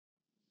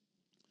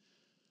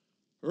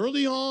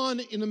Early on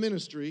in the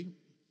ministry,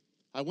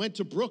 I went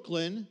to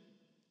Brooklyn,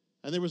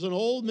 and there was an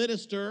old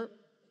minister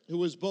who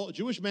was a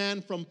Jewish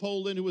man from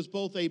Poland who was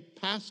both a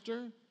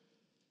pastor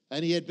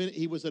and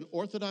he was an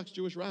Orthodox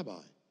Jewish rabbi.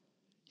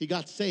 He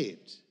got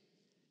saved.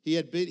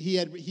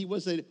 He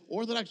was an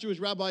Orthodox Jewish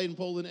rabbi in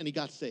Poland, and he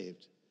got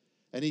saved.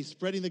 And he's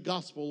spreading the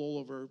gospel all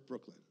over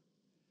Brooklyn.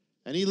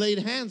 And he laid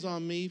hands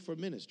on me for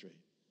ministry.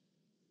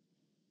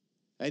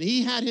 And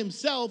he had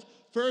himself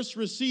first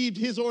received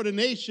his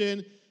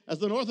ordination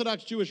as an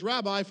Orthodox Jewish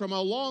rabbi from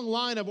a long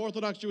line of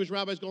Orthodox Jewish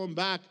rabbis going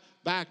back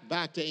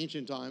to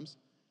ancient times.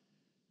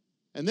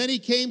 And then he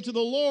came to the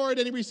Lord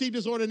and he received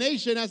his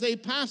ordination as a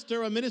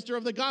pastor, a minister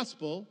of the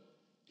gospel.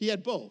 He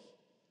had both.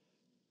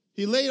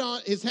 He laid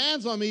on his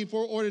hands on me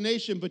for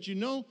ordination, but you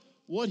know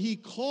what he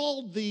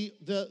called the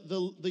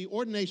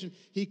ordination?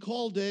 He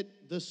called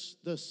it the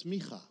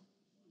Semikhah.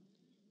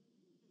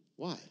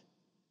 Why?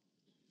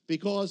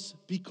 Because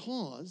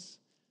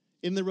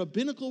in the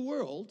rabbinical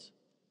world,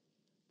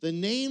 the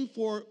name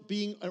for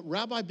being a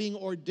rabbi being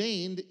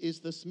ordained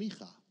is the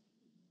Semikhah.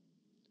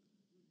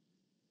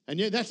 And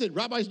that's it.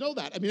 Rabbis know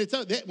that. I mean,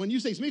 when you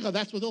say Semikhah,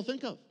 that's what they'll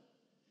think of.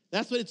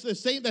 That's what it's the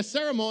same. That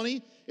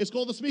ceremony is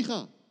called the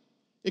Semikhah.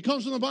 It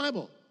comes from the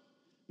Bible,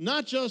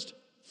 not just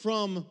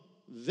from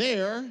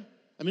there.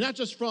 I mean, not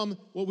just from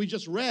what we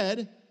just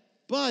read.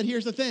 But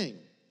here's the thing,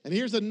 and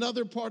here's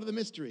another part of the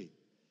mystery.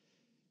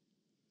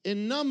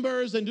 In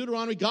Numbers and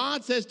Deuteronomy,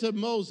 God says to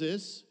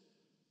Moses,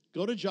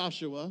 "Go to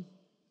Joshua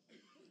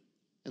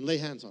and lay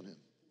hands on him."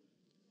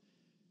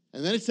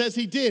 And then it says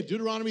he did.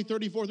 Deuteronomy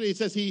 34:3. It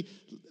says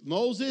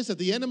Moses, at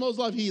the end of Moses'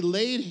 life, he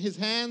laid his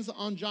hands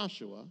on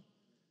Joshua,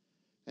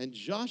 and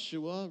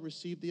Joshua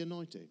received the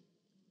anointing.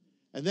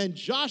 And then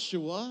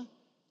Joshua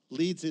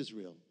leads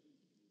Israel.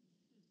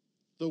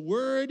 The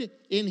word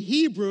in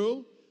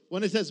Hebrew,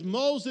 when it says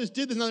Moses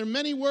did this, now there are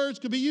many words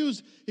could be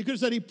used. He could have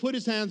said he put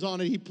his hands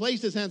on it, he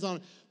placed his hands on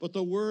it, but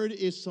the word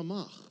is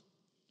samach.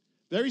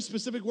 Very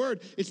specific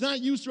word. It's not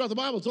used throughout the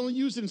Bible. It's only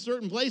used in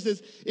certain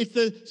places. It's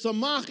the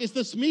samach, it's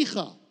the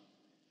smicha.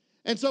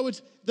 And so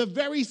it's the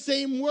very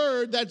same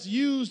word that's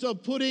used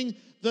of putting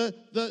the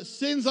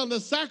sins on the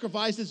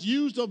sacrifice is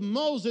used of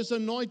Moses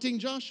anointing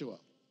Joshua.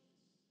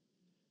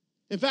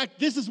 In fact,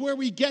 this is where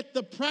we get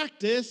the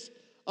practice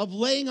of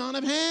laying on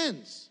of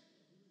hands.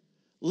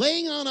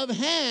 Laying on of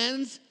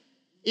hands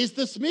is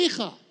the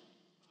smicha.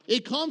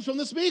 It comes from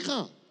the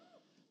smicha.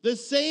 The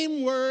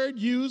same word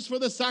used for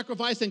the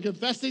sacrifice and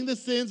confessing the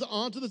sins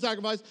onto the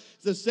sacrifice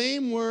is the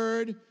same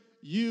word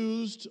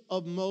used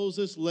of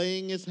Moses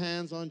laying his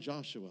hands on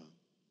Joshua.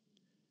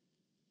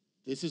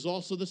 This is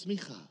also the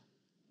smicha.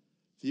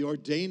 The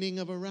ordaining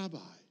of a rabbi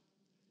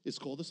is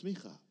called the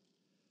smicha.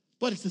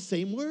 But it's the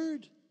same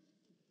word.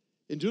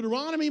 In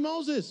Deuteronomy,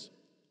 Moses,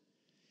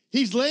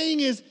 he's laying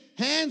his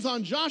hands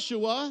on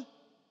Joshua,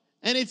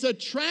 and it's a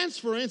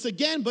transference,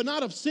 again, but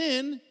not of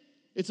sin.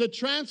 It's a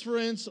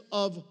transference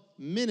of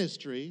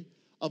ministry,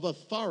 of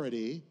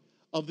authority,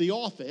 of the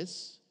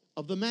office,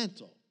 of the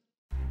mantle.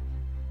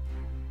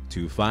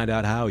 To find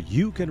out how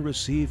you can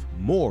receive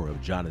more of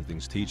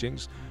Jonathan's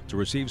teachings, to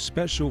receive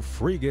special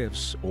free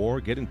gifts, or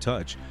get in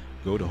touch,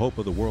 go to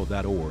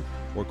hopeoftheworld.org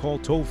or call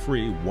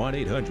toll-free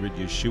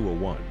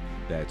 1-800-YESHUA-1.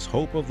 That's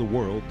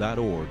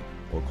hopeoftheworld.org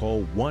or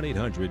call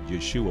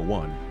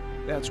 1-800-YESHUA-1.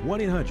 That's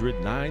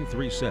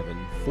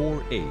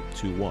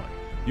 1-800-937-4821.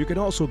 You can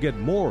also get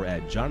more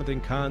at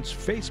Jonathan Cahn's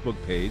Facebook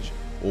page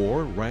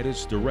or write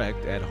us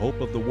direct at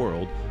Hope of the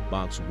World,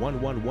 Box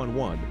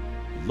 1111,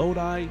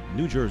 Lodi,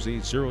 New Jersey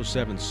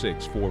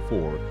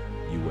 07644,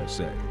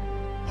 USA.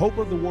 Hope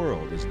of the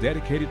World is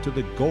dedicated to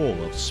the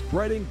goal of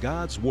spreading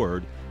God's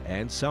Word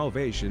and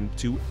salvation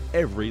to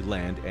every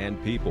land and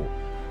people.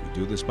 We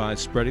do this by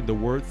spreading the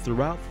Word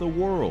throughout the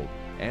world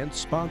and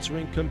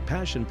sponsoring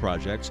compassion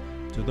projects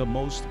to the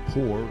most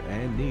poor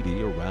and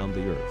needy around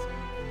the earth.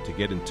 To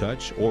get in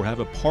touch or have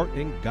a part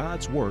in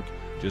God's work,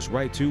 just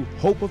write to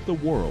Hope of the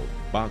World,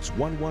 Box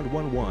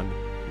 1111,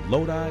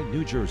 Lodi,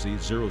 New Jersey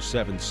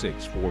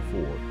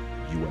 07644,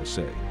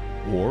 USA.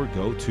 Or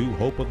go to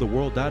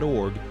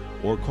hopeoftheworld.org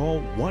or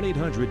call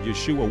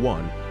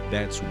 1-800-YESHUA-1.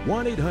 That's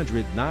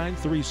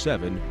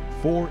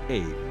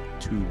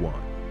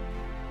 1-800-937-4821.